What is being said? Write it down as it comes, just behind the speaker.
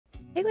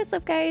Hey, what's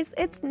up guys?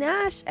 It's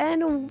Nash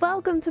and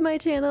welcome to my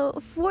channel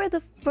for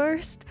the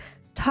first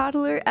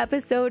toddler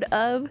episode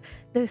of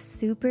the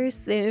Super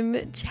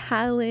Sim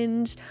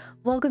Challenge.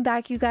 Welcome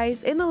back, you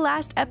guys. In the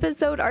last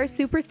episode, our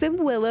Super Sim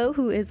Willow,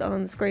 who is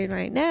on the screen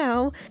right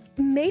now,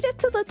 made it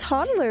to the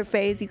toddler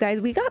phase, you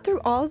guys. We got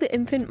through all the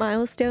infant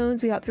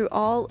milestones. We got through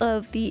all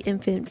of the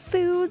infant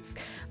foods,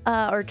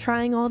 or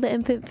trying all the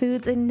infant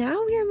foods, and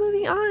now we are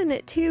moving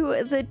on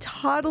to the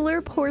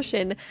toddler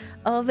portion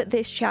of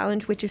this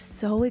challenge, which is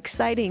so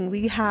exciting.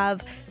 We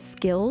have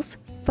skills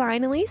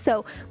finally,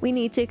 so we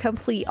need to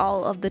complete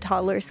all of the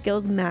toddler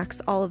skills,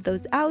 max all of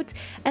those out,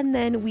 and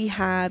then we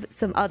have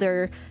some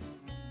other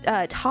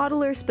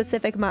toddler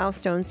specific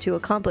milestones to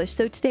accomplish.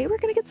 So today we're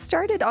going to get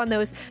started on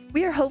those.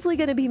 We are hopefully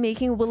going to be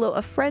making Willow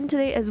a friend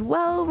today as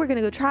well. We're going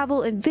to go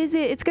travel and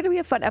visit. It's going to be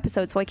a fun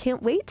episode, so I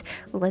can't wait.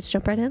 Let's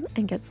jump right in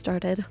and get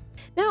started.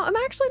 Now, I'm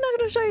actually not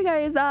going to show you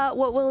guys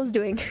what Willow's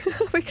doing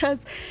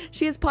because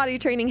she is potty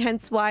training,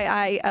 hence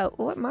why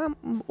what,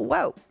 Mom?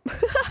 Whoa.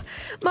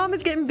 Mom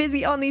is getting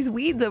busy on these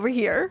weeds over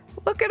here.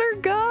 Look at her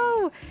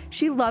go.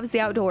 She loves the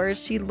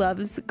outdoors. She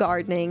loves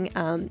gardening,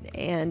 and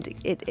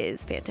it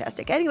is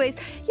fantastic. Anyways,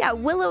 yeah,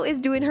 Willow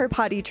is doing her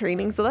potty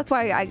training, so that's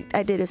why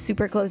I did a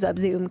super close-up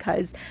zoom,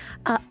 because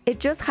it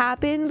just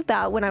happened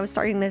that when I was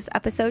starting this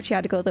episode, she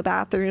had to go to the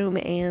bathroom,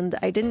 and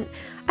I don't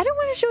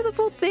want to show the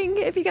full thing,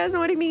 if you guys know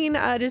what I mean,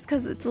 just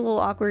because it's a little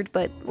awkward,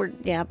 but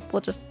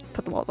we'll just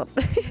put the walls up.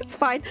 It's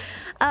fine.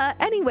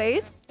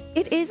 Anyways,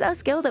 it is a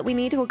skill that we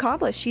need to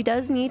accomplish. She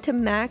does need to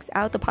max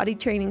out the potty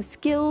training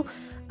skill.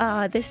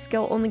 This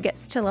skill only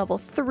gets to level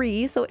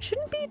 3, so it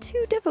shouldn't be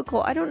too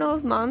difficult. I don't know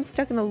if Mom's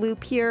stuck in a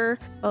loop here,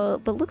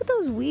 but look at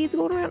those weeds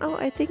going around. Oh,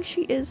 I think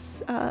she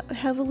is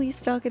heavily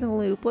stuck in a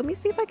loop. Let me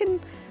see if I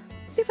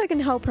can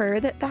help her.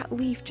 That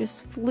leaf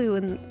just flew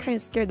and kind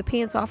of scared the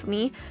pants off of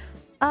me.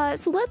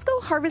 So let's go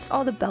harvest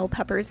all the bell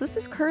peppers. This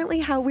is currently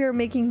how we're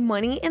making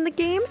money in the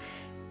game,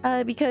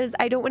 because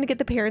I don't want to get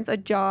the parents a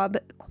job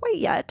quite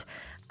yet.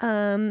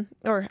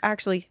 Or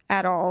actually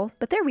at all,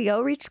 but there we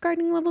go. Reached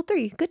gardening level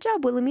 3. Good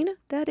job, Wilhelmina.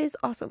 That is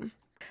awesome.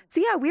 So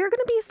yeah, we are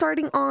going to be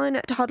starting on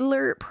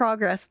toddler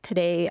progress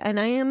today, and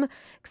I am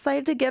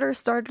excited to get her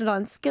started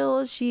on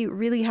skills. She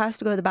really has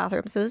to go to the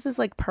bathroom, so this is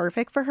like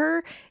perfect for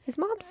her. Is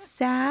Mom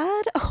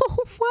sad? Oh,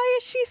 why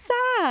is she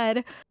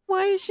sad?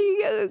 Why is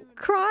she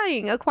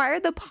crying? Acquire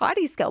the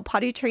potty skill.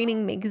 Potty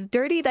training makes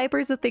dirty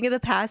diapers a thing of the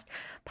past.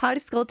 Potty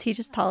skill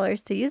teaches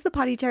toddlers to use the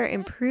potty chair,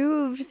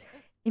 improve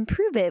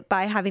it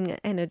by having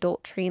an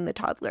adult train the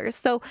toddlers.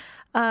 So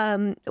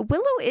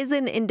Willow is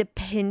an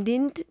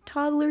independent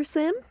toddler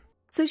sim,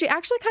 so she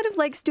actually kind of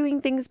likes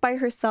doing things by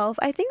herself.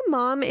 I think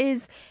Mom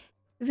is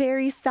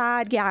very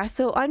sad. Yeah,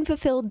 so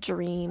unfulfilled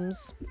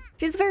dreams.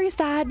 She's very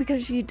sad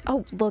because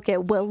oh, look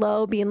at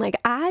Willow being like,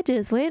 I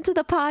just went to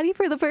the potty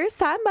for the first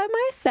time by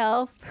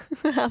myself.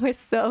 That was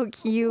so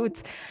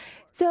cute.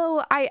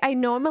 So I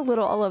know I'm a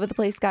little all over the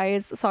place,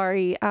 guys.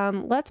 Sorry.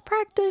 Let's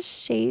practice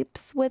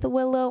shapes with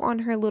Willow on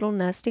her little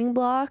nesting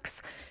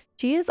blocks.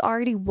 She is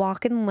already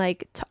walking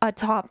like a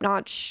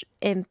top-notch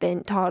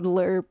infant,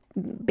 toddler,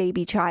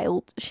 baby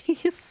child. She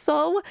is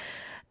so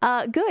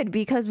good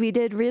because we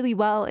did really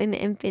well in the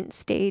infant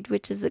stage,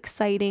 which is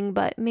exciting.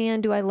 But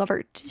man, do I love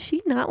her. Does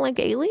she not like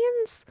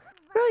aliens?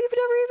 Girl, you've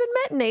never even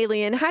met an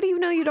alien. How do you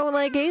know you don't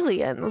like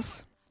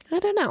aliens? I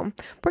don't know.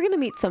 We're going to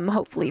meet some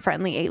hopefully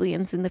friendly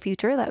aliens in the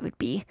future. That would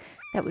be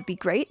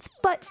great.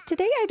 But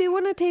today I do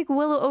want to take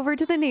Willow over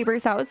to the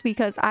neighbor's house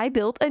because I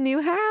built a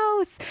new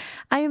house.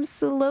 I am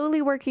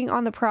slowly working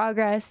on the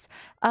progress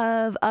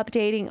of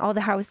updating all the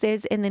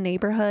houses in the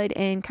neighborhood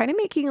and kind of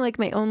making like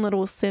my own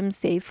little sim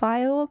save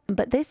file.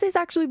 But this is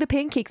actually the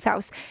Pancakes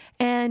house,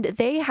 and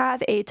they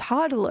have a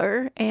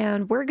toddler,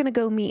 and we're going to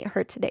go meet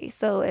her today.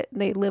 So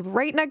they live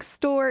right next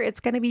door. It's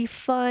going to be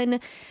fun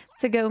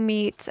to go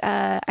meet,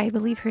 I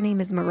believe her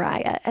name is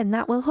Mariah, and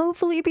that will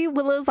hopefully be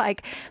Willow's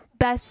like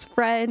best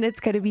friend. It's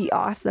gonna be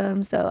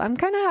awesome. So I'm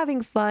kind of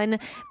having fun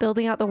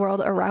building out the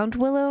world around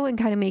Willow and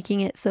kind of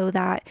making it so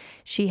that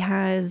she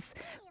has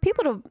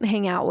people to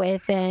hang out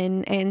with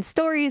and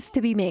stories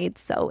to be made.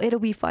 So it'll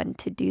be fun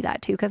to do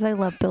that too, because I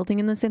love building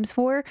in The Sims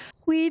 4.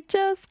 We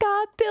just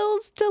got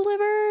bills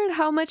delivered.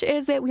 How much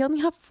is it? We only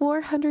have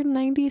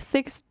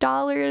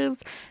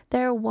 $496.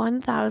 They're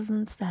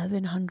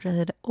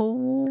 $1,700.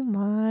 Oh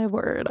my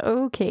word.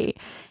 Okay.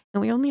 And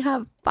we only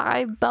have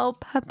 5 bell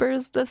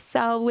peppers to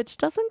sell, which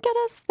doesn't get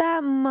us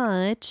that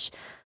much.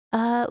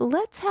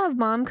 Let's have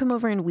Mom come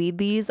over and weed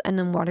these and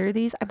then water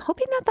these. I'm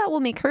hoping that will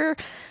make her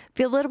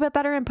feel a little bit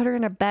better and put her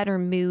in a better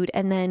mood.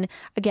 And then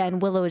again,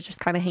 Willow is just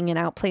kind of hanging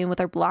out, playing with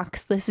her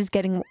blocks. This is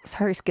getting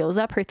her skills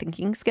up, her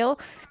thinking skill.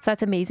 So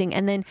that's amazing.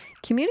 And then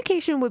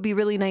communication would be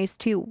really nice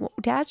too.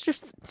 Dad's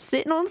just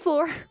sitting on the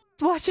floor,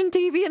 watching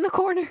TV in the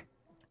corner.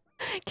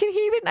 Can he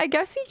even, I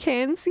guess he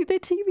can see the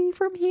TV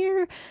from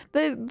here.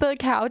 The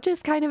couch is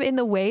kind of in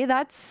the way.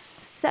 That's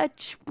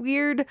such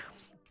weird.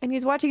 And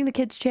he's watching the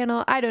kids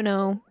channel. I don't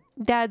know.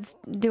 Dad's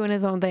doing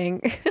his own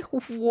thing.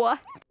 What?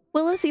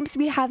 Willow seems to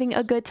be having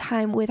a good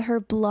time with her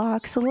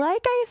blocks.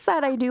 Like I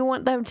said, I do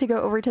want them to go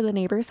over to the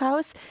neighbor's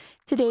house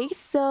today.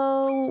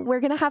 So we're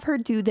going to have her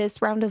do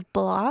this round of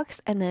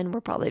blocks, and then we're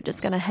probably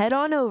just going to head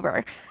on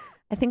over.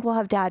 I think we'll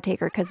have Dad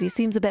take her because he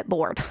seems a bit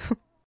bored.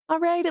 All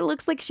right, it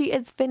looks like she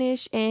is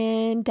finished,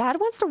 and Dad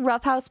wants to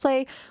roughhouse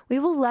play. We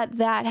will let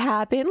that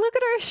happen. Look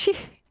at her.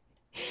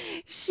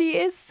 She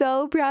is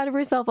so proud of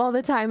herself all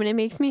the time, and it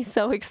makes me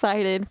so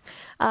excited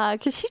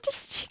because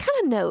she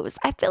kind of knows.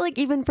 I feel like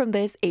even from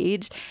this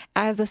age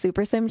as a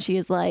super sim, she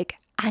is like,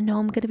 I know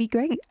I'm gonna be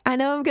great. I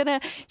know I'm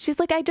gonna. She's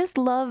like, I just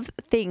love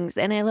things,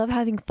 and I love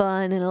having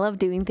fun, and I love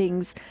doing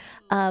things.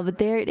 But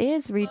there it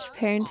is, reach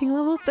parenting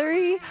level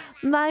 3.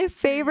 My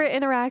favorite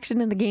interaction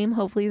in the game.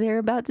 Hopefully they're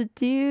about to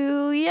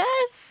do.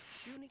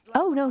 Yes.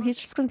 Oh no, he's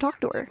just gonna talk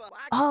to her.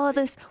 Oh,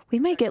 we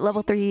might get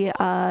level 3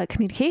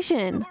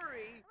 communication.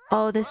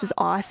 Oh, this is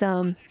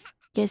awesome.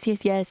 Yes,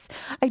 yes, yes.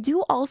 I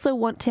do also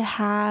want to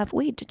have...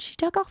 Wait, did she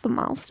check off a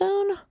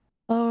milestone?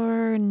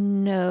 Or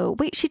no?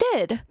 Wait, she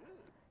did.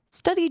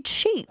 Studied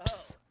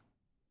shapes.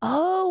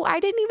 Oh, I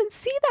didn't even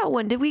see that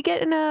one. Did we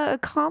get an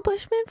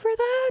accomplishment for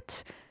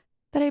that?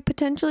 That I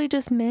potentially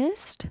just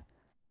missed?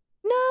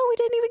 No, we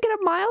didn't even get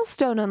a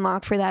milestone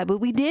unlocked for that, but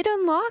we did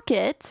unlock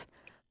it.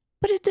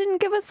 But it didn't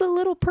give us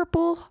a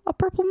purple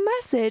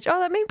message. Oh,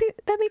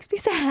 that makes me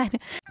sad.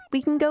 We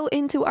can go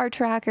into our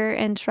tracker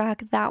and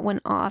track that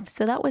one off.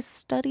 So that was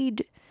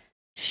studied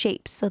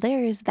shapes. So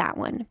there is that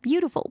one.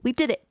 Beautiful. We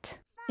did it.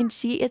 And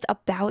she is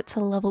about to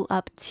level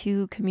up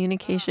to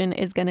communication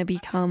is going to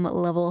become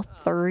level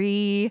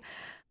 3.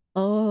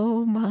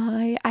 Oh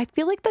my. I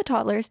feel like the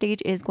toddler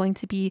stage is going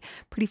to be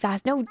pretty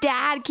fast. No,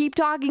 Dad, keep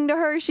talking to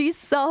her. She's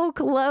so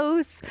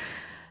close.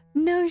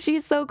 No,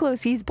 she's so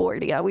close. He's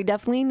bored. Yeah, we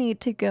definitely need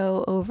to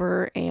go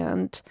over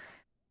and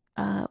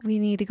we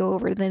need to go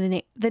over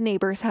the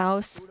neighbor's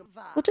house.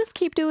 We'll just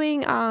keep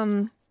doing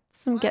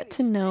some get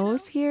to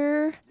knows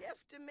here.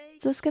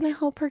 Is this gonna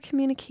help her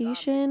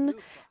communication? I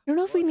don't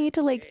know if we need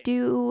to like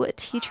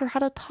teach her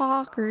how to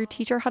talk or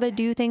teach her how to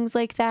do things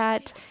like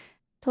that.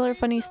 Tell her a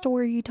funny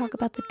story, talk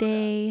about the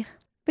day.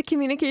 The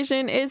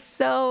communication is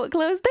so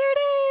close. There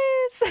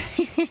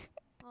it is.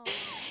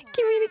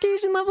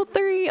 Communication level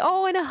 3.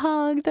 Oh, and a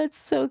hug. That's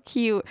so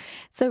cute.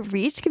 So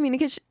reach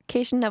communication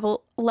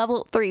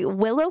level 3.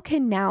 Willow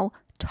can now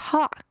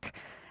talk.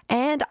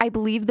 And I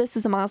believe this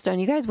is a milestone.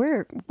 You guys,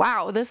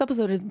 wow, this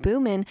episode is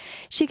booming.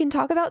 She can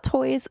talk about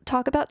toys,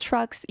 talk about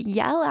trucks,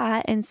 yell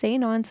at and say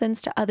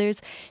nonsense to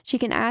others. She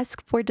can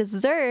ask for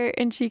dessert,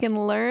 and she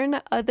can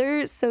learn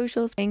other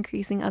socials,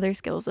 increasing other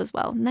skills as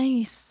well.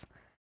 Nice.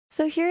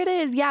 So here it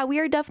is. Yeah, we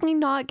are definitely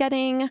not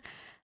getting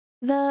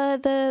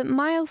the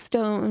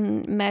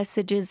milestone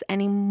messages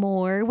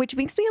anymore, which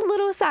makes me a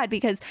little sad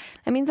because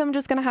that means I'm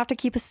just gonna have to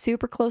keep a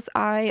super close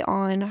eye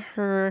on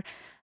her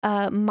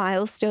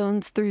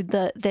milestones through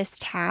this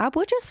tab,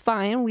 which is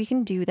fine. We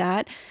can do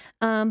that.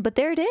 But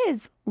there it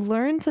is.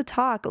 Learn to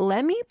talk.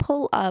 Let me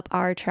pull up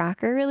our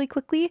tracker really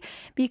quickly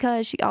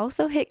because she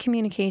also hit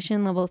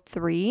communication level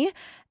 3.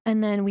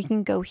 And then we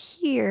can go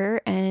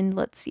here and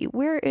let's see,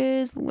 where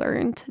is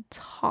learn to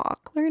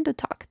talk? Learn to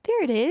talk.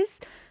 There it is.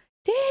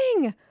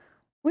 Dang.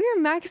 We're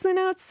maxing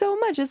out so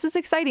much. This is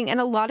exciting.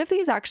 And a lot of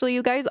these actually,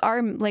 you guys,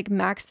 are like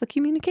max the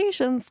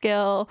communication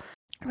skill.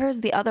 Where's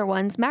the other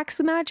ones? Max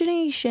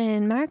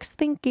imagination, max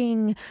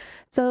thinking.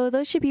 So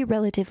those should be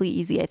relatively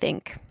easy, I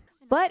think.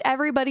 But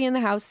everybody in the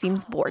house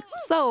seems bored.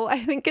 So I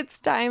think it's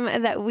time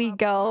that we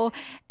go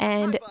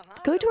and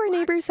go to our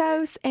neighbor's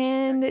house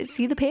and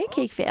see the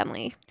pancake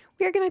family.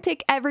 We're going to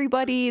take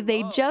everybody.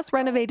 They just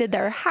renovated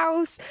their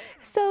house.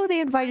 So they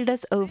invited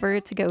us over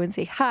to go and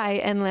say hi.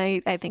 And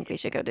I think we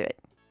should go do it.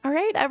 All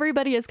right,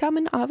 everybody is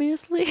coming,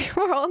 obviously.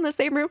 We're all in the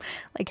same room.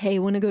 Like, hey,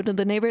 want to go to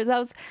the neighbor's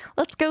house?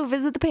 Let's go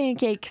visit the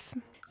pancakes.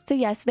 So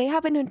yes, they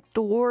have an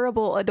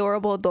adorable,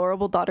 adorable,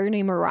 adorable daughter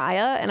named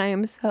Mariah, and I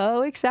am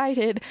so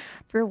excited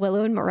for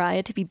Willow and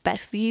Mariah to be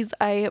besties.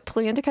 I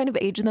plan to kind of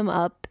age them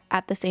up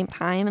at the same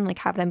time and like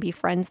have them be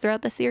friends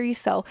throughout the series,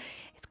 so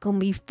it's gonna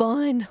be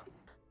fun.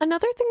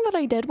 Another thing that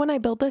I did when I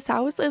built this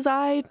house is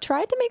I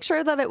tried to make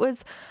sure that it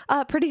was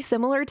pretty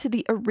similar to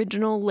the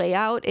original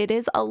layout. It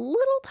is a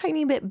little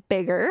tiny bit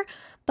bigger,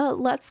 but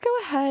let's go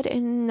ahead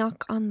and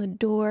knock on the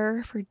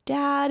door for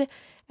Dad.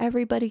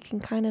 Everybody can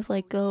kind of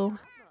like go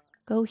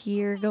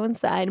here, go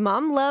inside.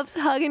 Mom loves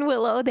hugging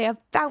Willow. They have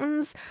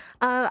fountains.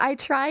 I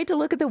tried to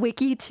look at the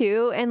wiki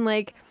too and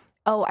like,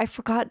 oh, I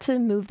forgot to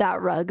move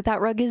that rug. That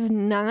rug is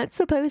not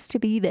supposed to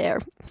be there.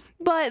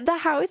 But the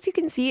house you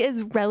can see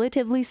is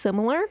relatively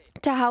similar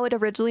to how it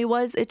originally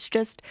was. It's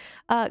just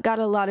got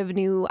a lot of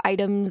new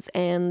items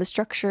and the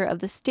structure of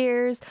the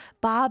stairs.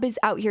 Bob is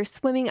out here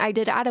swimming. I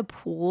did add a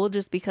pool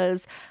just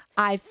because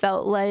I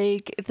felt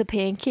like the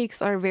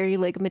pancakes are very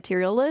like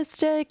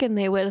materialistic and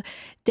they would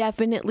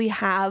definitely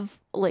have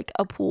like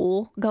a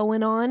pool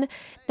going on.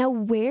 Now,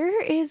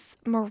 where is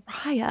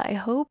Mariah? I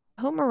hope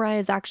Mariah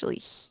is actually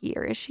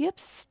here. Is she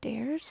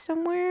upstairs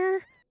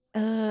somewhere?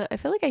 I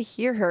feel like I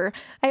hear her.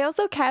 I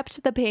also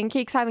kept the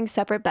pancakes having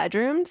separate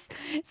bedrooms.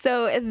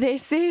 So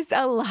this is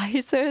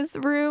Eliza's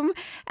room,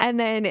 and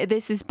then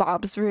this is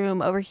Bob's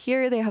room. Over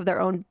here, they have their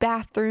own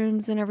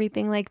bathrooms and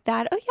everything like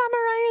that. Oh yeah,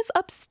 Mariah's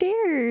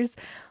upstairs.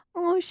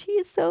 Oh,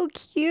 she's so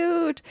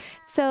cute.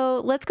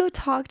 So let's go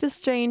talk to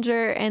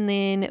Stranger and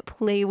then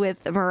play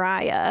with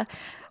Mariah.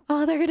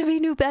 Oh, they're gonna be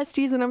new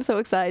besties, and I'm so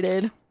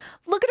excited.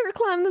 Look at her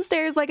climb the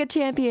stairs like a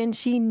champion.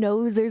 She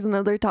knows there's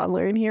another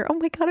toddler in here. Oh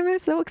my god, I'm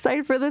so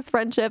excited for this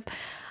friendship.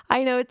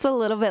 I know it's a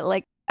little bit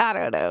like, I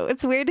don't know.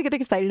 It's weird to get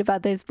excited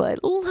about this,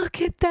 but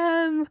look at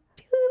them.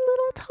 Two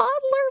little toddler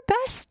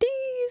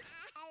besties.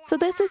 So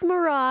this is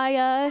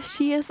Mariah.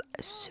 She is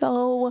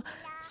so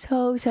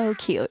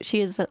cute.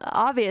 She is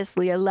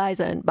obviously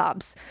Eliza and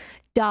Bob's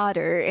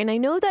daughter. And I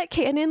know that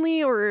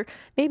canonly, or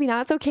maybe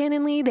not so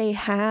canonly, they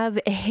have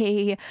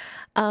a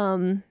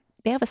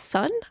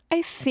son,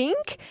 I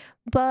think,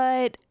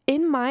 but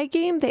in my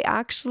game they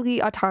actually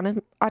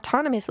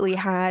autonomously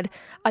had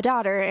a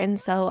daughter, and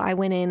so I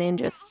went in and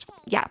just,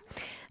 yeah.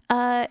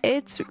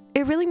 It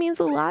really means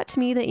a lot to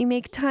me that you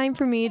make time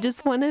for me.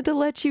 Just wanted to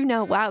let you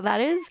know. Wow,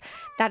 that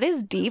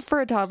is deep for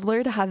a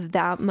toddler to have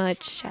that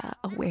much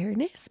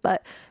awareness.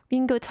 But we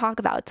can go talk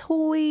about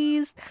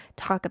toys,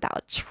 talk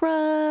about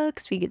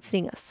trucks, we could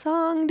sing a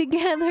song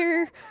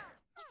together.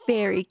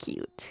 Very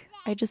cute.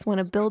 I just want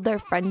to build their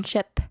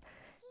friendship.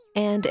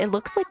 And it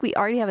looks like we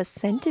already have a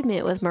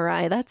sentiment with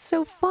Mariah. That's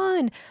so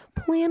fun.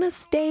 Plan a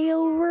stay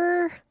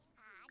over.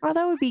 Oh,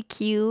 that would be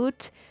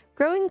cute.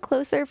 Growing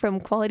closer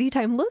from quality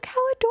time. Look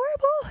how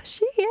adorable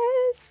she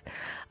is.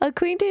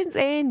 Acquaintance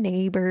and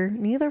neighbor.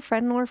 Neither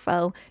friend nor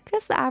foe.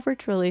 Just the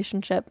average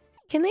relationship.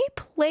 Can they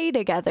play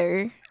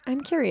together?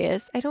 I'm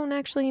curious. I don't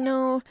actually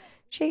know.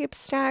 Shape,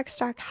 stack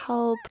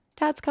help.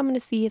 Dad's coming to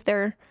see if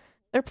they're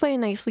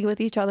playing nicely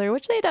with each other,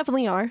 which they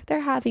definitely are.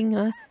 They're having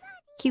a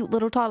cute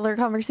little toddler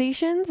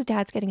conversations.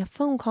 Dad's getting a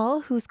phone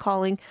call. Who's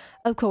calling?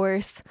 Of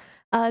course.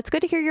 It's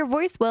good to hear your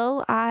voice,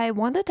 Will. I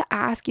wanted to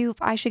ask you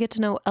if I should get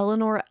to know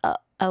Eleanor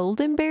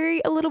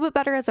Eldenberry a little bit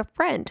better as a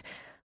friend.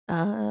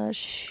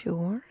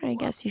 Sure. I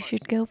guess you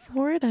should go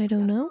for it. I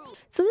don't know.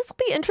 So this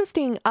will be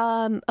interesting.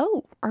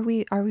 Oh, are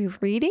we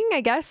reading?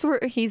 I guess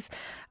he's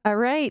all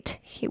right.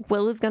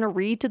 Will is gonna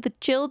read to the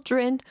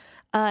children.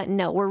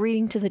 No, we're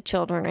reading to the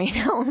children right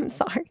now. I'm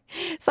sorry.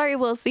 Sorry,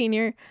 Will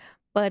Senior.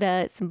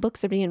 But some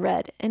books are being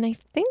read. And I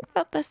think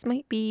that this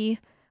might be...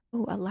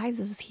 Oh,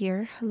 Eliza's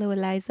here. Hello,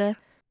 Eliza.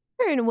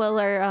 Her and Will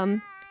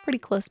are pretty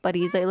close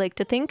buddies, I like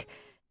to think.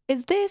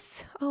 Is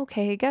this...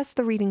 Okay, I guess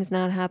the reading's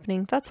not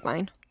happening. That's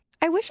fine.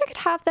 I wish I could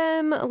have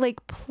them,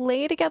 like,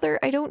 play together.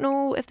 I don't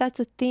know if that's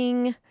a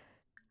thing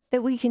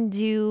that we can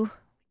do.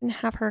 And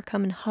have her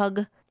come and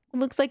hug.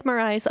 Looks like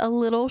Mariah's a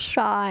little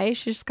shy.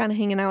 She's just kind of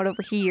hanging out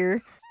over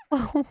here.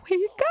 Oh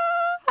my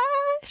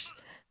gosh!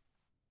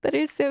 That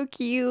is so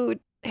cute.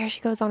 There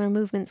she goes on her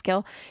movement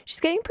skill. She's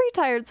getting pretty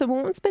tired, so we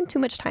won't spend too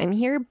much time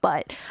here,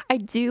 but I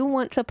do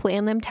want to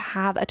plan them to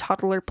have a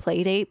toddler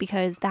play date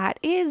because that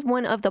is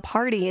one of the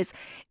parties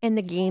in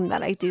the game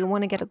that I do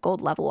want to get a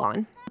gold level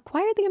on.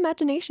 Acquire the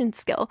imagination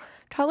skill.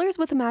 Toddlers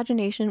with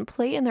imagination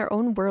play in their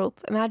own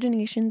worlds.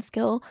 Imagination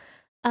skill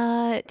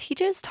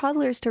teaches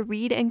toddlers to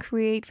read and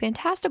create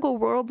fantastical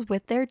worlds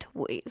with their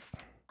toys.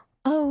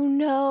 Oh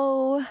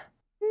no.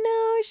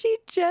 No, she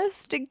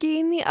just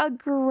gained the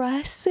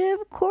aggressive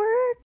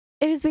quirk.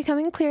 It is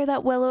becoming clear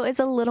that Willow is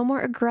a little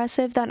more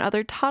aggressive than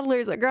other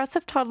toddlers.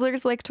 Aggressive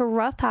toddlers like to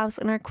roughhouse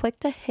and are quick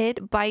to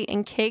hit, bite,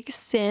 and kick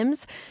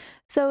Sims.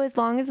 So as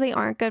long as they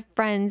aren't good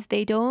friends,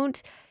 they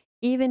don't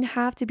even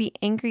have to be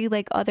angry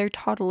like other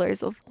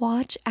toddlers.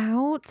 Watch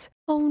out.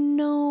 Oh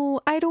no,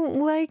 I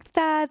don't like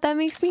that. That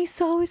makes me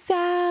so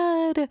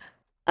sad.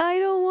 I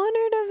don't want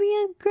her to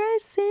be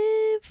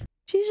aggressive.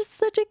 She's just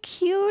such a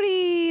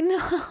cutie.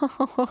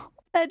 No.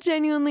 That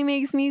genuinely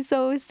makes me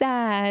so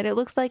sad. It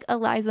looks like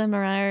Eliza and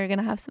Mariah are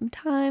gonna have some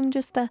time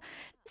just to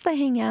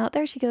hang out.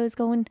 There she goes,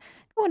 going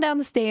down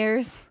the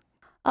stairs.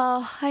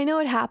 Oh, I know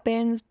it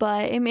happens,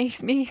 but it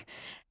makes me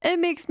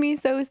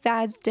so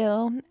sad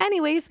still.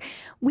 Anyways,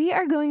 we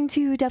are going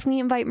to definitely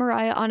invite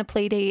Mariah on a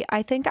play date.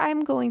 I think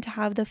I'm going to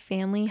have the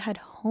family head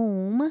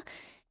home.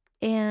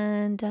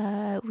 And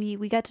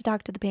we got to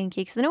talk to the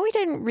pancakes. I know we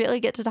didn't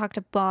really get to talk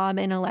to Bob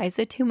and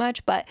Eliza too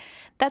much, but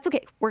that's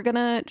okay. We're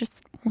gonna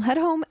just head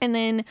home, and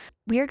then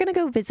we are gonna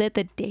go visit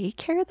the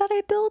daycare that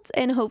I built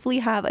and hopefully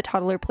have a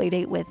toddler play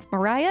date with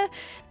Mariah.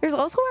 There's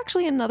also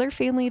actually another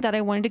family that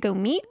I wanted to go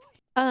meet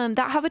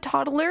that have a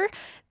toddler.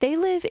 They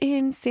live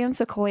in San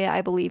Sequoia,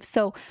 I believe.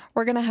 So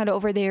we're gonna head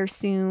over there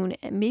soon,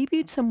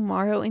 maybe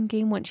tomorrow in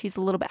game once she's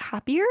a little bit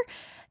happier.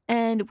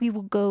 And we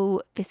will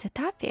go visit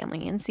that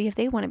family and see if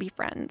they want to be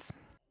friends.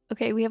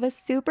 Okay, we have a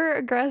super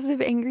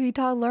aggressive, angry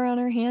toddler on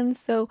our hands.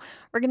 So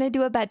we're going to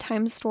do a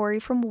bedtime story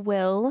from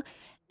Will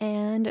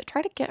and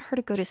try to get her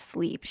to go to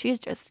sleep.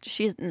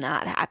 She's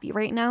not happy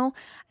right now.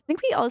 I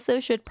think we also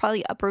should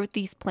probably uproot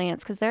these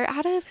plants because they're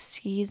out of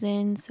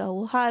season. So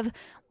we'll have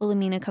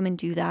Wilhelmina come and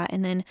do that.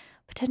 And then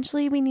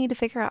potentially we need to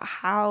figure out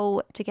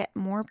how to get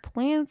more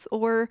plants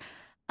or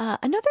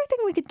Another thing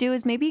we could do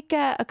is maybe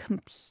get a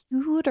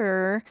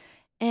computer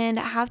and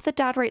have the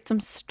dad write some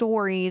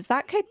stories.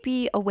 That could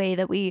be a way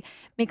that we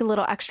make a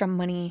little extra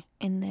money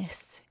in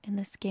this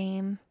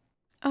game.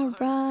 All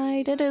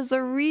right, it is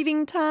a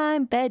reading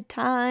time,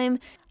 bedtime.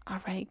 All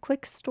right,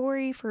 quick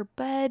story for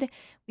bed.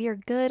 We are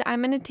good.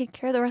 I'm going to take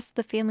care of the rest of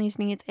the family's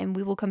needs, and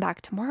we will come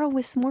back tomorrow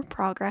with some more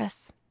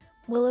progress.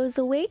 Willow's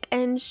awake,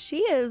 and she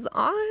is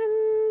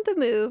on the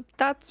move.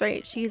 That's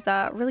right. She's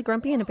really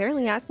grumpy and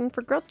apparently asking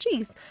for grilled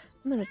cheese.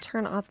 I'm going to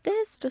turn off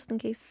this just in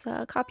case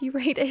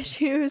copyright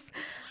issues.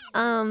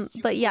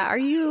 But yeah,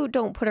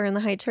 don't put her in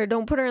the high chair.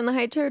 Don't put her in the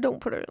high chair.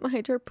 Don't put her in the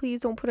high chair. Please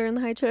don't put her in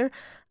the high chair.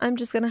 I'm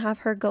just going to have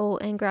her go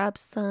and grab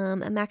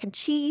some mac and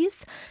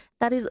cheese.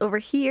 That is over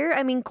here.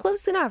 I mean,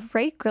 close enough,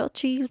 right? Grilled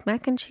cheese,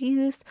 mac and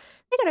cheese.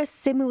 They got a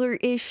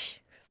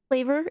similar-ish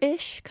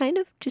flavor-ish, kind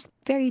of, just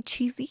very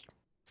cheesy.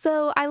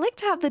 So I like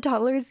to have the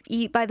toddlers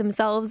eat by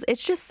themselves.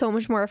 It's just so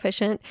much more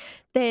efficient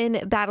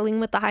than battling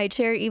with the high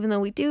chair, even though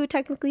we do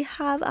technically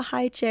have a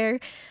high chair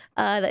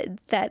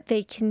that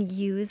they can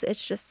use.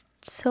 It's just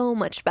so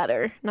much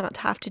better not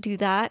to have to do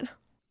that.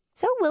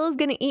 So Willow's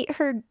gonna eat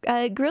her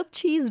grilled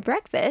cheese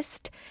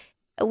breakfast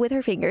with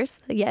her fingers,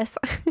 yes.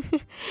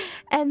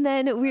 And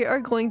then we are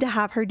going to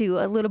have her do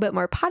a little bit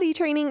more potty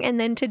training. And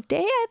then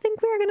today I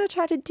think we're gonna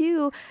try to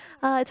do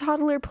a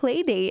toddler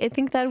play date. I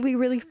think that would be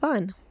really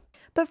fun.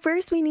 But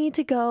first we need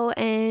to go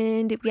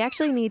and we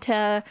actually need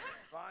to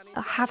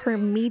have her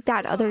meet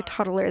that other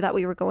toddler that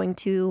we were going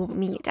to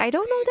meet. I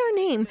don't know their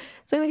name,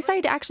 so I'm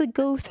excited to actually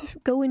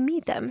go and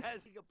meet them.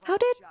 How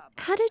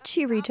did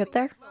she reach up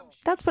there?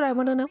 That's what I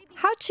want to know.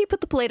 How'd she put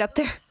the plate up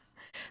there?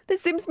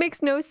 This Sims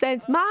makes no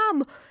sense.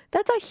 Mom,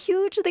 that's a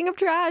huge thing of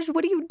trash.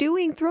 What are you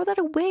doing? Throw that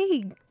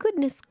away.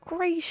 Goodness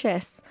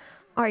gracious.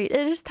 All right,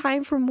 it is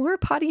time for more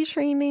potty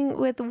training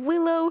with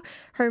Willow.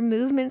 Her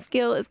movement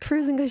skill is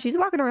cruising because she's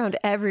walking around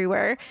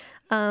everywhere.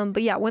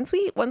 But yeah, once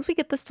we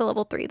get this to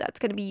level 3, that's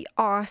gonna be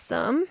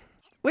awesome.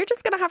 We're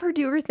just gonna have her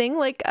do her thing.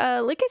 Like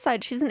I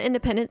said, she's an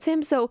independent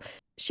Sim, so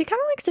she kind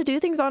of likes to do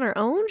things on her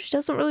own. She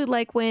doesn't really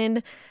like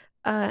when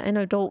an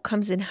adult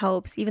comes and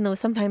helps, even though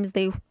sometimes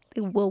they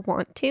will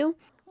want to.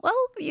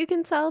 Well, you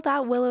can tell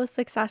that Willow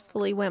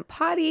successfully went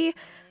potty.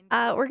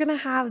 We're gonna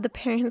have the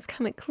parents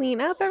come and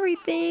clean up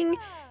everything.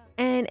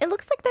 And it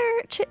looks like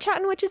they're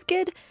chit-chatting, which is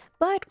good,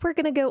 but we're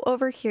going to go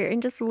over here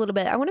in just a little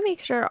bit. I want to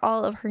make sure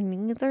all of her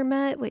needs are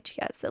met, which,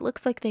 yes, it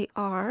looks like they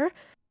are.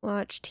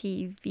 Watch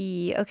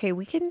TV. Okay,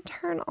 we can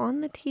turn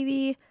on the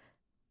TV.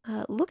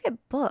 Look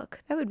at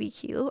book. That would be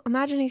cute.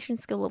 Imagination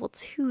skill level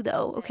 2,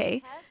 though.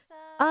 Okay.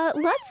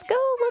 Let's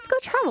go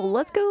travel.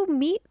 Let's go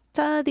meet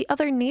the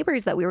other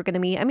neighbors that we were going to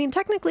meet. I mean,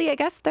 technically, I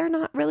guess they're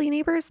not really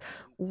neighbors.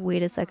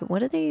 Wait a second.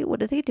 What are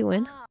they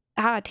doing?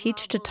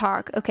 Teach to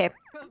talk. Okay.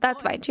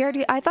 That's fine.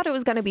 I thought it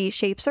was going to be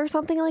shapes or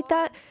something like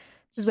that,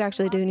 because we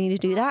actually do need to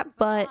do that,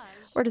 but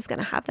we're just going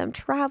to have them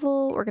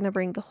travel. We're going to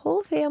bring the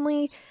whole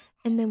family,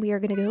 and then we are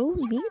going to go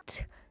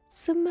meet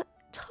some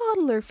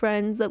toddler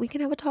friends that we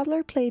can have a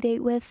toddler play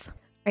date with.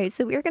 All right,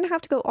 so we're going to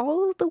have to go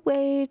all the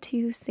way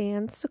to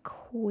San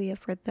Sequoia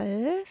for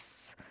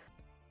this.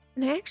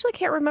 And I actually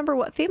can't remember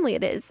what family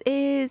it is.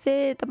 Is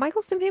it the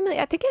Michelson family?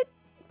 I think it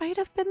might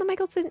have been the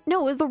Michelson.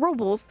 No, it was the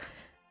Robles,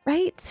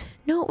 right?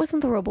 No, it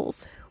wasn't the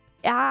Robles.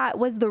 It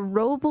was the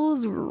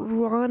Robles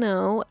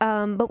Rano,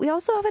 but we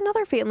also have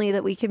another family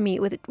that we can meet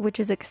with, which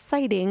is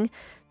exciting.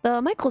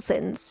 The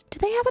Michelsons. Do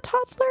they have a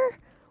toddler?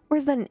 Or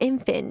is that an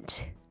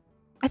infant?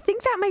 I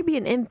think that might be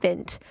an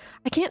infant.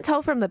 I can't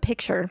tell from the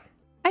picture.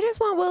 I just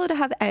want Willow to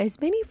have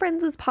as many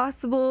friends as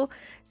possible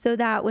so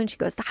that when she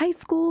goes to high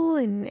school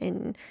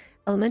and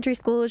elementary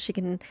school, she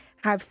can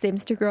have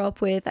Sims to grow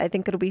up with. I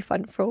think it'll be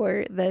fun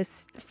for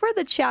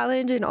the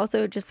challenge, and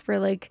also just for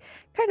like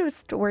kind of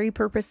story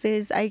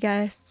purposes, I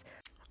guess.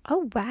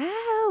 Oh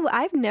wow,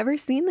 I've never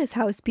seen this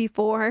house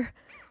before.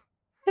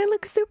 It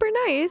looks super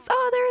nice.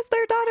 Oh, there's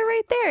their daughter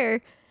right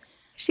there.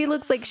 She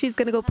looks like she's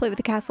gonna go play with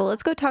the castle.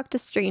 Let's go talk to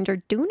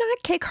stranger. Do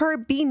not kick her.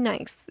 Be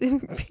nice.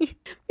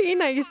 Be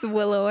nice,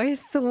 Willow, I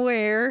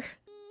swear.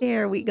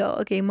 There we go.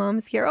 Okay,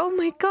 mom's here. Oh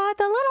my god,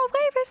 the little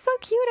wave is so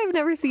cute. I've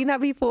never seen that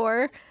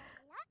before.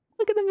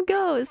 Look at them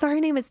go. So her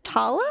name is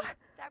Tala?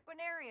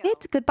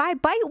 It's goodbye.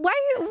 Bye.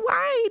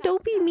 Why?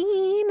 Don't be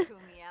mean.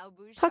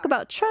 Talk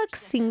about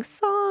trucks, sing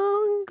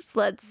songs.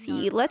 Let's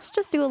see. Let's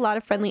just do a lot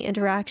of friendly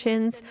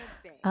interactions.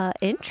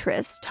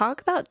 Interests.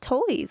 Talk about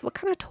toys. What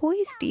kind of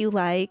toys do you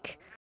like?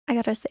 I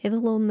gotta say, the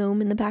little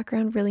gnome in the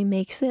background really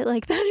makes it.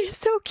 Like, that is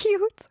so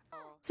cute.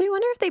 So you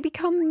wonder if they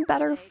become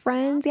better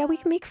friends. Yeah, we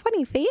can make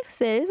funny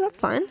faces. That's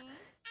fun.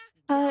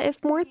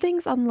 If more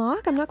things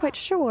unlock, I'm not quite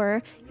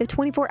sure. You have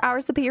 24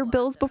 hours to pay your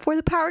bills before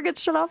the power gets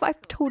shut off. I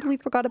totally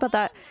forgot about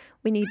that.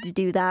 We need to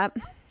do that.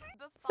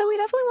 So we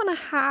definitely want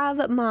to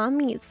have Mom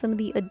meet some of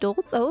the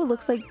adults. Oh, it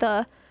looks like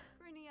the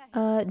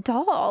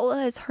doll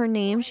is her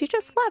name. She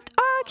just left.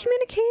 Ah,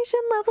 communication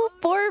level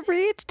 4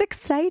 reached.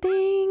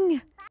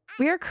 Exciting.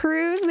 We are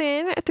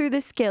cruising through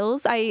the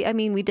skills. I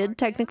mean, we did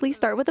technically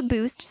start with a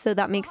boost, so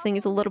that makes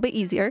things a little bit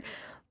easier.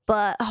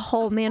 But,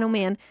 oh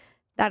man,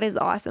 That is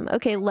awesome.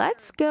 Okay,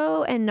 let's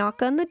go and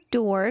knock on the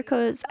door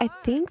because I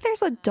think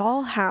there's a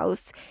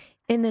dollhouse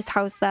in this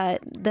house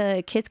that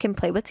the kids can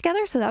play with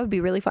together. So that would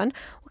be really fun.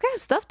 What kind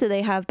of stuff do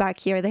they have back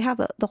here? They have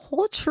the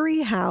whole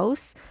tree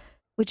house,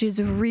 which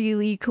is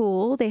really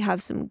cool. They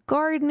have some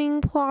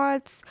gardening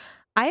plots.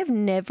 I have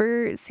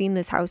never seen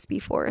this house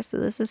before, so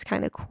this is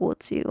kind of cool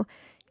to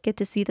get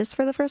to see this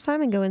for the first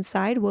time and go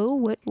inside.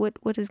 Whoa,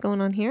 what is going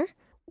on here?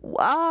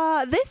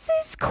 Wow, this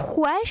is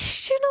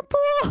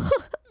questionable.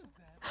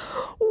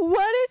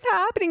 What is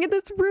happening in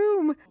this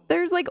room?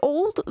 There's like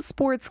old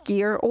sports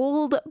gear,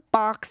 old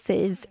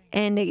boxes,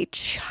 and a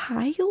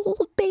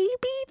child baby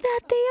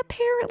that they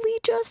apparently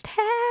just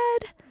had.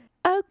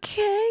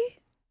 Okay.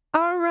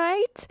 All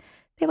right.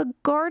 They have a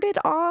guarded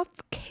off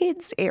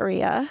kids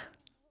area.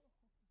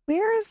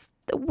 Where's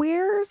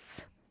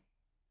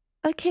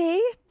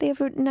okay, they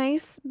have a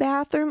nice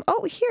bathroom.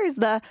 Oh, here's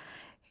the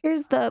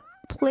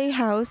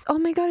playhouse. Oh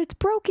my god, it's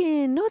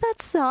broken. No,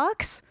 that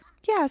sucks.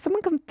 Yeah,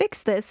 someone come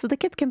fix this so the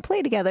kids can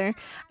play together.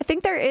 I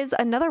think there is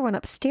another one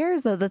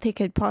upstairs, though, that they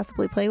could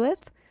possibly play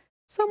with.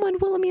 Someone,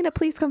 Wilhelmina,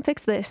 please come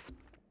fix this.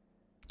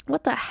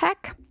 What the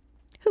heck?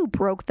 Who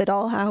broke the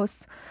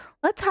dollhouse?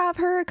 Let's have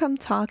her come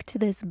talk to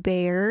this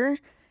bear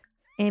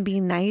and be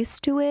nice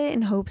to it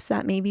in hopes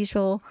that maybe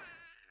she'll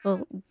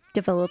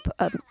develop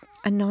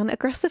a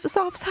non-aggressive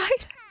soft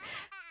side.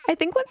 I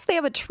think once they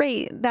have a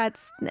trait,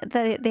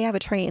 they have a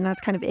trait and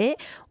that's kind of it.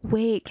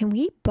 Wait, can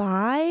we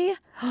buy?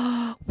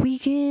 We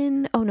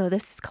can. Oh no,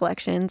 this is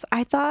collections.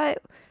 I thought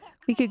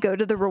we could go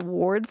to the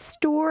rewards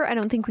store. I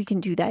don't think we can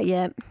do that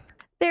yet.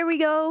 There we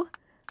go.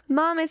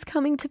 Mom is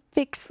coming to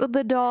fix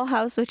the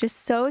dollhouse, which is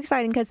so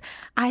exciting because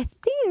I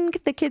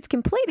think the kids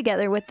can play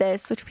together with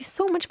this, which would be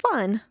so much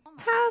fun.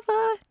 Let's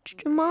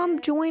have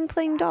Mom join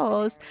playing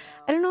dolls.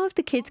 I don't know if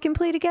the kids can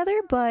play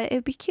together, but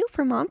it'd be cute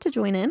for Mom to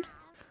join in.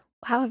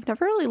 Wow, I've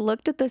never really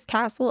looked at this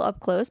castle up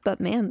close, but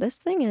man, this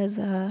thing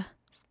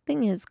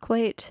is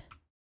quite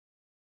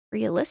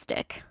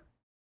realistic.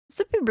 This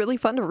would be really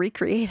fun to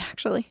recreate,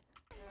 actually.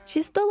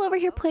 She's still over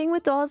here playing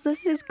with dolls.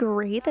 This is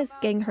great. This is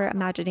getting her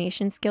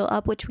imagination skill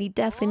up, which we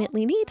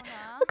definitely need.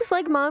 Looks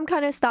like Mom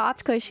kind of stopped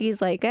because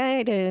she's like,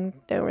 I don't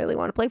really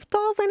want to play with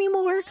dolls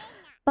anymore.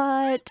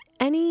 But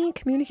any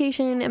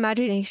communication,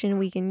 imagination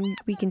we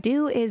can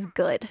do is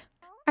good.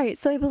 All right,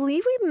 so I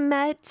believe we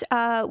met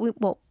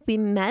we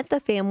met the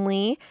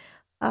family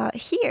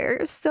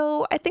here.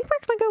 So I think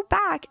we're gonna go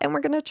back and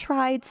we're gonna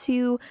try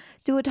to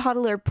do a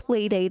toddler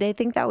play date. I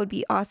think that would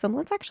be awesome.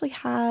 Let's actually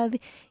have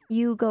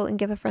you go and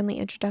give a friendly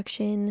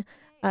introduction,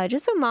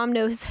 just so Mom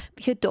knows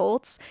the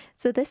adults.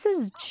 So this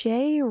is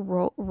Jay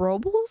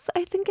Robles,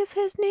 I think is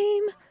his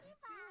name.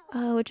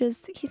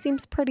 He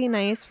seems pretty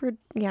nice. We're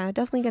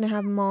definitely gonna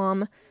have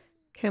Mom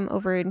come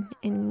over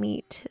and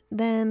meet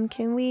them.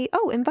 Can we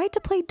invite to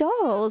play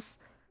dolls?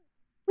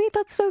 Wait,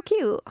 that's so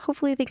cute.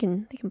 Hopefully they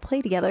can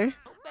play together.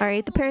 All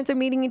right, the parents are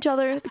meeting each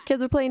other, the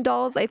kids are playing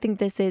dolls. I think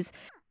this is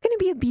gonna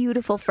be a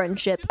beautiful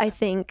friendship, I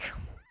think.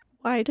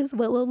 Why does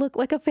Willow look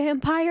like a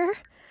vampire?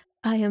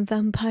 I am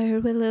Vampire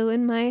Willow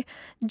in my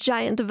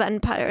giant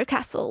vampire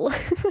castle.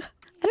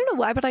 I don't know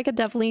why, but I could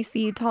definitely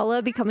see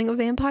Tala becoming a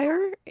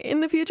vampire in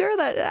the future.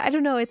 I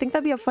don't know, I think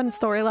that'd be a fun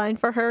storyline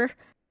for her.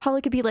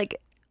 Tala could be like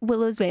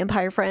Willow's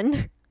vampire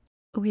friend.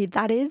 Okay,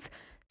 that is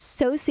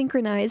so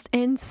synchronized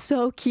and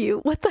so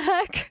cute. What the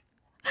heck?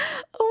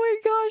 Oh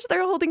my gosh,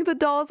 they're holding the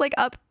dolls like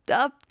up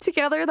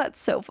together. That's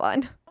so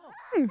fun.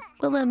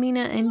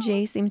 Wilhelmina and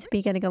Jay seem to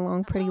be getting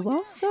along pretty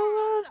well, so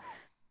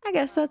I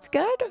guess that's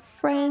good.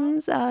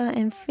 Friends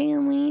and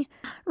family.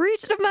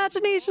 Reached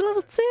imagination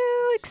level 2.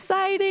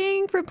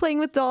 Exciting for playing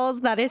with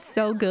dolls. That is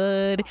so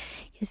good.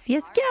 Yes,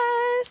 yes,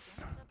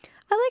 yes.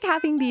 I like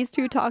having these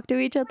two talk to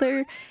each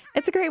other.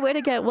 It's a great way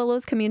to get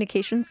Willow's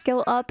communication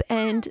skill up,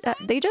 and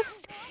they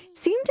just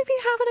seem to be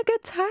having a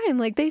good time.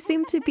 Like, they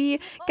seem to be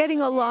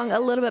getting along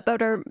a little bit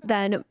better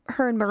than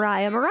her and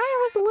Mariah. Mariah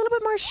was a little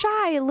bit more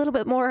shy, a little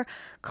bit more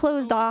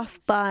closed off,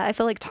 but I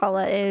feel like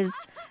Tala is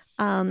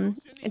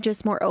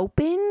just more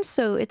open,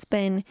 so it's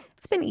been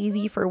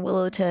easy for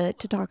Willow to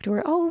talk to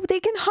her. Oh, they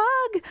can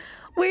hug!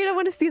 Wait, I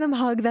want to see them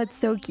hug. That's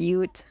so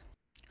cute.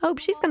 Oh,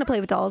 she's gonna play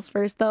with dolls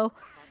first, though.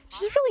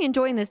 She's really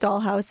enjoying this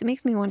dollhouse. It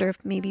makes me wonder if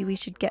maybe we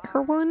should get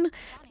her one.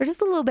 They're just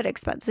a little bit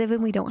expensive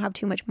and we don't have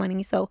too much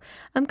money. So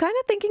I'm kind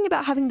of thinking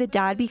about having the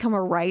dad become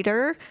a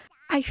writer.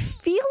 I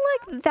feel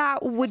like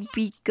that would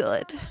be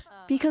good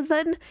because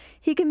then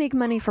he can make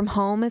money from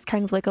home as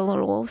kind of like a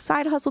little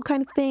side hustle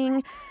kind of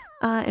thing,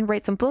 and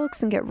write some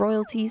books and get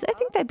royalties. I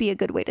think that'd be a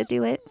good way to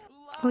do it.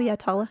 Oh yeah,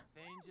 Tala.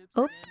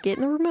 Oh,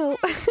 getting the remote.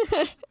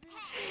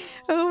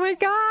 Oh my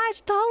gosh,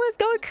 Tala's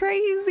going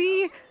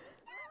crazy.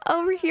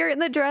 Over here in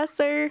the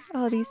dresser.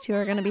 Oh, these two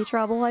are gonna be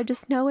trouble. I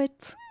just know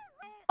it.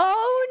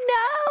 Oh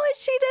no,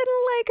 she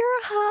didn't like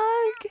her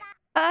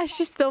hug.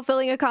 She's still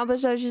feeling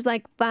accomplished, so she's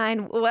like,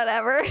 fine,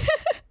 whatever.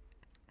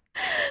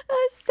 A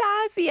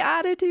sassy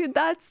attitude.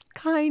 That's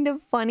kind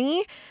of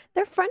funny.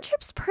 Their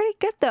friendship's pretty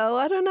good though.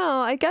 I don't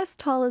know. I guess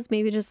Tala's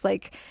maybe just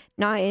like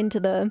not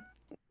into the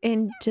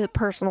into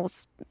personal,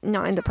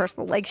 not into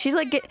personal, like she's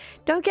like,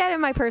 don't get in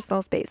my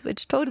personal space,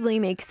 which totally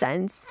makes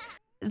sense.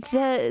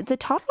 The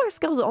toddler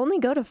skills only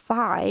go to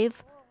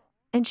 5,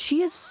 and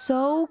she is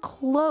so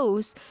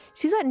close.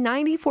 She's at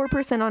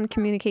 94% on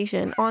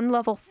communication on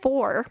level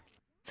 4.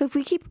 So if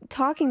we keep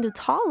talking to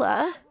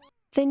Tala,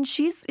 then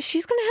she's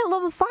gonna hit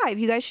level 5,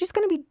 you guys. She's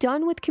gonna be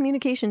done with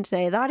communication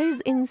today. That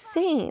is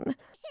insane.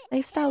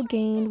 Lifestyle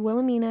gained.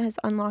 Wilhelmina has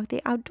unlocked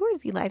the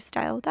outdoorsy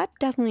lifestyle. That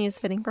definitely is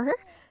fitting for her.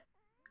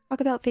 Talk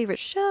about favorite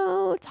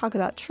show. Talk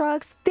about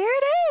trucks. There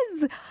it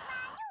is!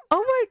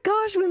 Oh my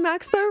gosh, we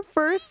maxed our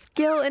first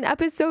skill in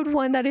episode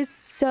 1. That is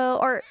so...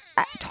 or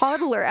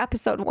toddler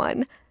episode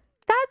 1.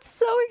 That's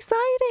so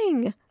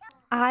exciting!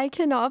 I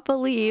cannot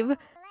believe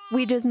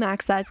we just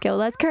maxed that skill.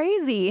 That's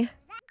crazy.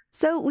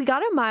 So we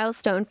got a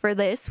milestone for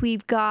this.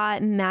 We've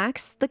got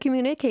maxed the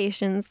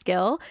communication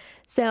skill.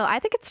 So I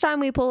think it's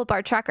time we pull up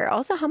our tracker.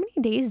 Also, how many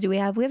days do we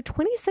have? We have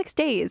 26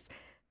 days.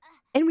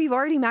 And we've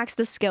already maxed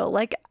the skill.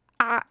 Like,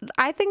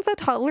 I think the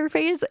toddler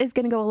phase is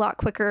going to go a lot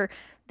quicker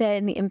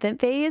than the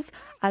infant phase.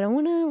 I don't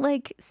want to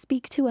like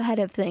speak too ahead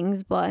of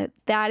things, but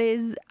that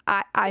is,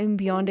 I'm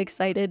beyond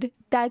excited.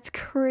 That's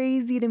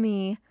crazy to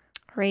me.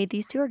 All right,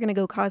 these two are going to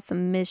go cause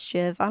some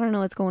mischief. I don't know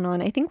what's going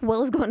on. I think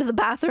Will is going to the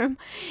bathroom.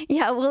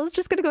 Yeah, Will's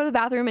just going to go to the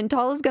bathroom and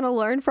Tala's going to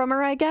learn from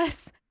her, I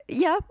guess.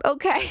 Yep,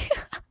 okay.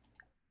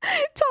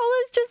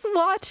 Tala's just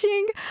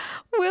watching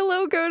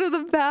Willow go to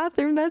the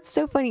bathroom. That's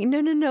so funny.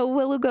 No,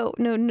 Willow go.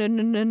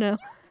 No.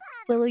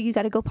 Willow, you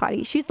gotta go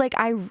potty. She's like,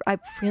 I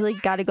really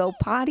gotta go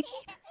potty,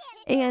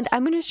 and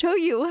I'm gonna show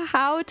you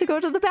how to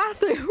go to the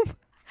bathroom.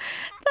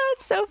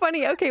 That's so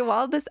funny. Okay,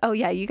 while this, oh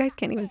yeah, you guys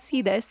can't even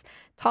see this.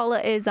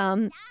 Tala is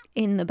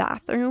in the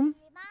bathroom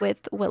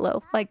with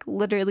Willow, like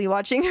literally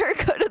watching her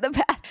go to the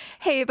bath.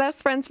 Hey,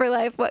 best friends for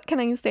life. What can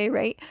I say,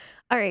 right?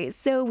 All right,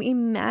 so we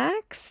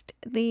maxed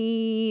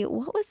the,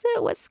 what was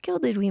it? What skill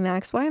did we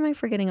max? Why am I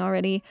forgetting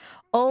already?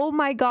 Oh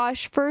my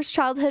gosh, first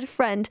childhood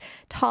friend.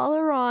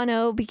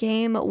 Tolerano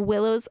became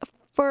Willow's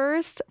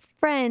first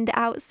friend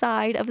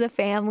outside of the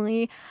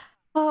family.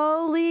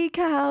 Holy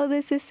cow,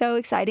 this is so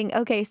exciting.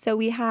 Okay, so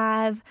we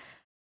have,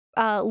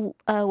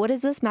 what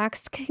is this?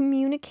 Maxed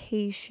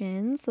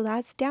communication. So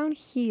that's down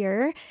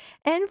here.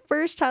 And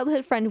first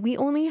childhood friend, we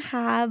only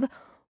have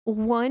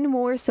one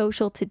more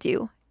social to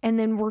do, and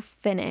then we're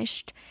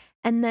finished.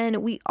 And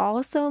then we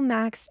also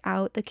maxed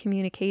out the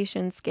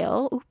communication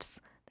skill. Oops,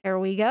 there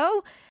we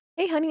go.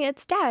 Hey honey,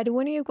 it's Dad.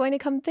 When are you going to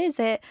come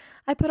visit?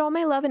 I put all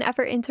my love and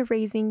effort into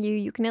raising you.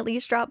 You can at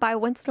least drop by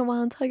once in a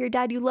while and tell your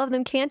dad you love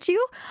them, can't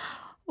you?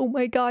 Oh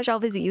my gosh, I'll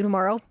visit you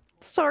tomorrow.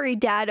 Sorry,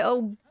 Dad.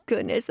 Oh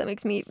goodness, that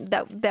makes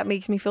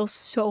me feel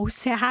so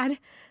sad.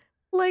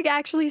 Like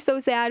actually so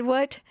sad.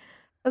 What?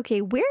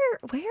 Okay,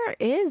 where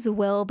is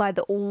Will by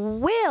the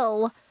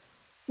Will?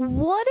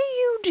 What are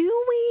you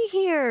doing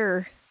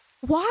here?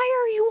 Why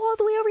are you all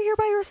the way over here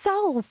by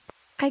yourself?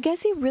 I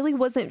guess he really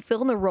wasn't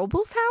filling the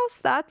Robles house.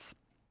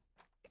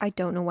 I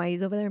don't know why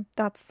he's over there.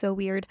 That's so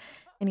weird.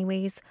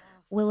 Anyways,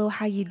 Willow,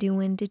 how you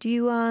doing? Did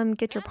you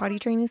get your potty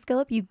training skill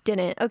up? You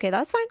didn't. Okay,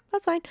 that's fine.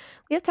 That's fine.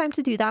 We have time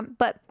to do that.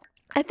 But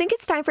I think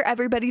it's time for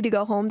everybody to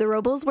go home. The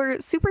Robles were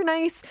super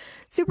nice,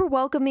 super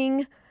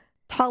welcoming.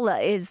 Tala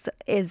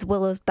is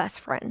Willow's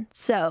best friend,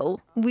 so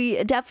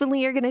we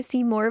definitely are going to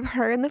see more of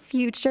her in the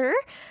future.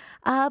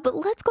 But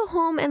let's go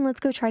home and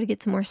let's go try to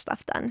get some more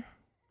stuff done.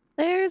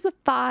 There's a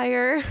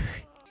fire.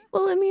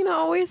 Wilhelmina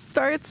always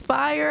starts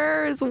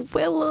fires.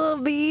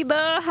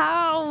 Wilhelmina,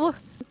 how?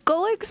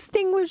 Go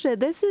extinguish it.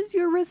 This is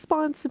your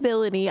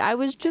responsibility. I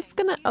was just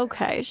gonna...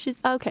 Okay, she's...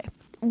 Okay.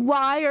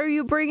 Why are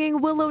you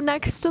bringing Willow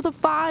next to the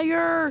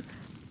fire?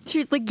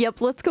 She's like, yep,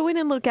 let's go in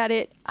and look at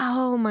it.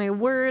 Oh my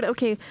word.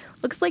 Okay,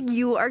 looks like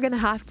you are gonna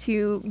have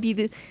to be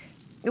the...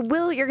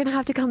 Will, you're gonna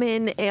have to come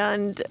in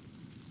and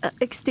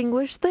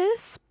extinguish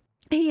this.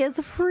 He is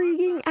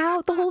freaking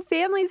out. The whole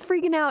family's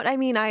freaking out. I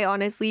mean, I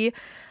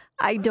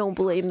don't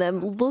blame them.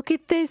 Look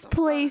at this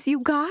place, you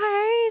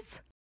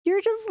guys.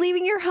 You're just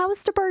leaving your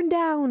house to burn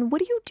down.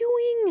 What are you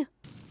doing?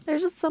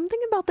 There's just something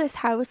about this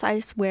house, I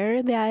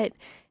swear, that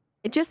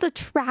it just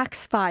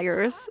attracts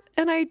fires.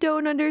 And I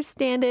don't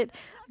understand it.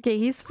 Okay,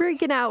 he's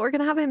freaking out. We're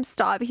gonna have him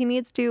stop. He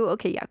needs to,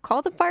 okay, yeah,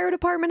 call the fire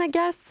department, I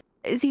guess.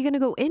 Is he gonna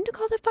go in to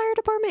call the fire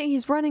department?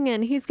 He's running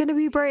in. He's gonna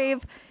be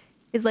brave.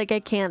 He's like, I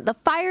can't. The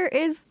fire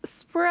is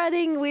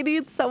spreading. We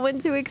need someone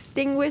to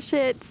extinguish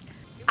it.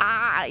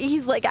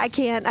 He's like, I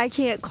can't.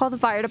 Call the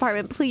fire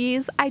department,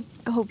 please. I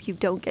hope you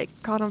don't get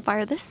caught on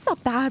fire. This is a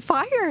bad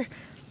fire.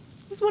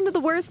 This is one of the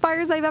worst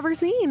fires I've ever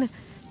seen.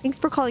 Thanks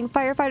for calling.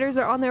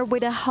 Firefighters are on their way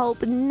to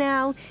help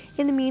now.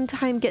 In the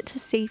meantime, get to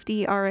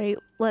safety. All right,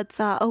 let's,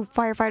 oh,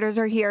 firefighters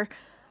are here.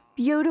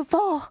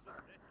 Beautiful.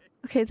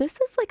 Okay, this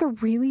is like a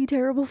really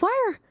terrible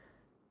fire.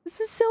 This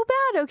is so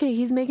bad. Okay,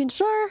 he's making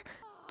sure.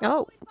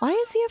 Oh, why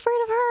is he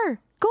afraid of her?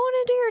 Go on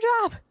and do your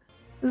job.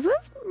 Is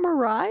this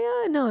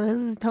Mariah? No, this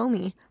is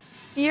Tommy.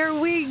 Here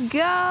we go.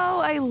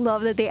 I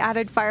love that they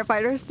added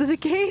firefighters to the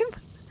game.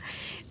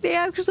 They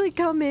actually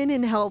come in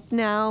and help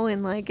now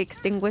and like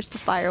extinguish the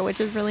fire, which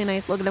is really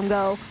nice. Look at him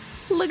go.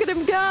 Look at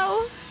him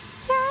go.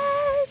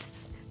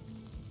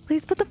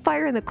 Please put the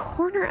fire in the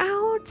corner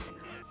out.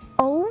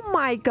 Oh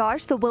my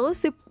gosh, the Willow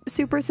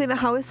Super Sim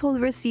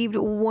household received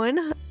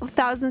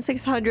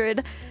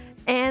 1,600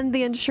 and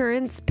the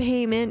insurance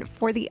payment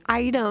for the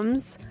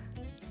items.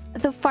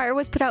 The fire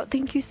was put out.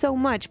 Thank you so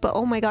much. But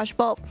oh my gosh,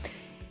 well,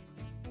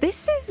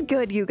 this is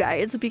good, you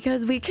guys,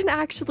 because we can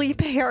actually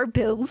pay our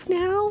bills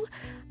now.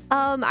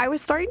 I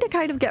was starting to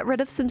kind of get rid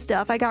of some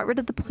stuff. I got rid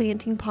of the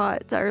planting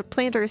pots or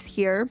planters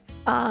here.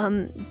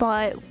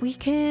 But we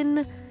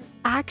can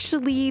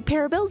actually pay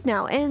our bills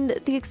now. And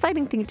the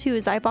exciting thing too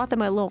is I bought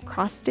them a little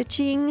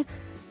cross-stitching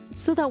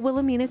so that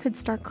Wilhelmina could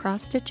start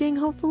cross-stitching,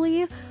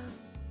 hopefully.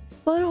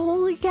 But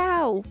holy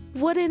cow,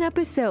 what an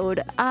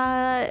episode.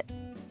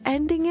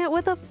 Ending it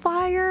with a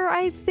fire,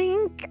 I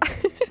think.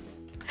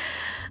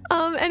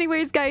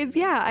 Anyways, guys,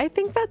 yeah, I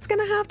think that's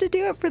gonna have to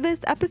do it for this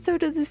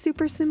episode of the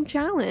Super Sim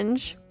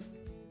Challenge.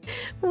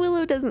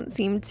 Willow doesn't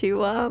seem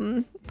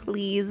too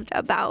pleased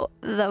about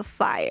the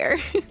fire.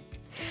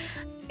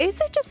 Is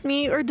it just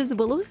me, or does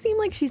Willow seem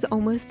like she's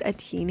almost a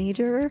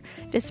teenager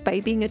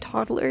despite being a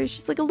toddler?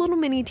 She's like a little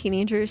mini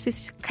teenager.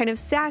 She's kind of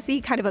sassy,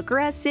 kind of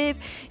aggressive.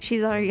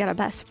 She's already got a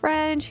best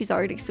friend. She's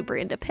already super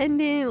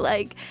independent.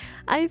 Like,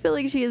 I feel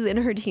like she is in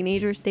her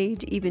teenager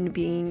stage, even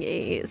being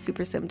a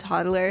Super Sim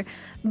toddler.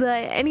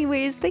 But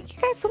anyways, thank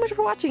you guys so much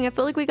for watching. I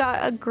feel like we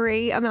got a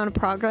great amount of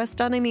progress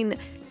done. I mean,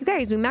 you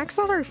guys, we maxed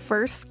out our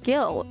first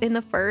skill in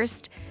the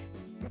first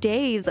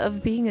days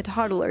of being a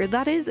toddler.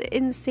 That is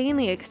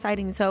insanely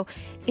exciting. So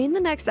in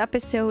the next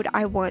episode,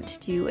 I want to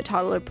do a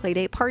toddler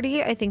playdate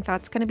party. I think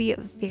that's going to be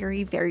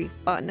very, very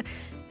fun.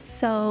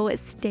 So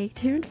stay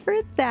tuned for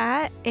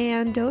that,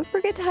 and don't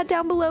forget to head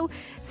down below,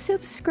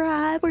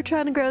 subscribe. We're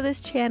trying to grow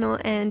this channel,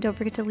 and don't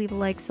forget to leave a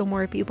like so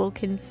more people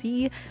can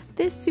see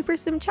this Super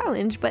Sim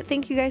challenge. But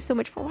thank you guys so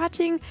much for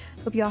watching.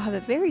 Hope you all have a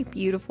very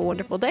beautiful,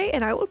 wonderful day,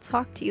 and I will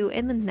talk to you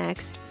in the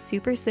next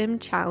Super Sim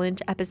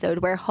challenge episode,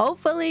 where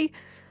hopefully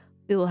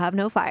we will have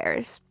no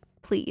fires.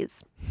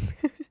 Please.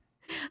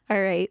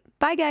 All right.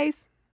 Bye, guys.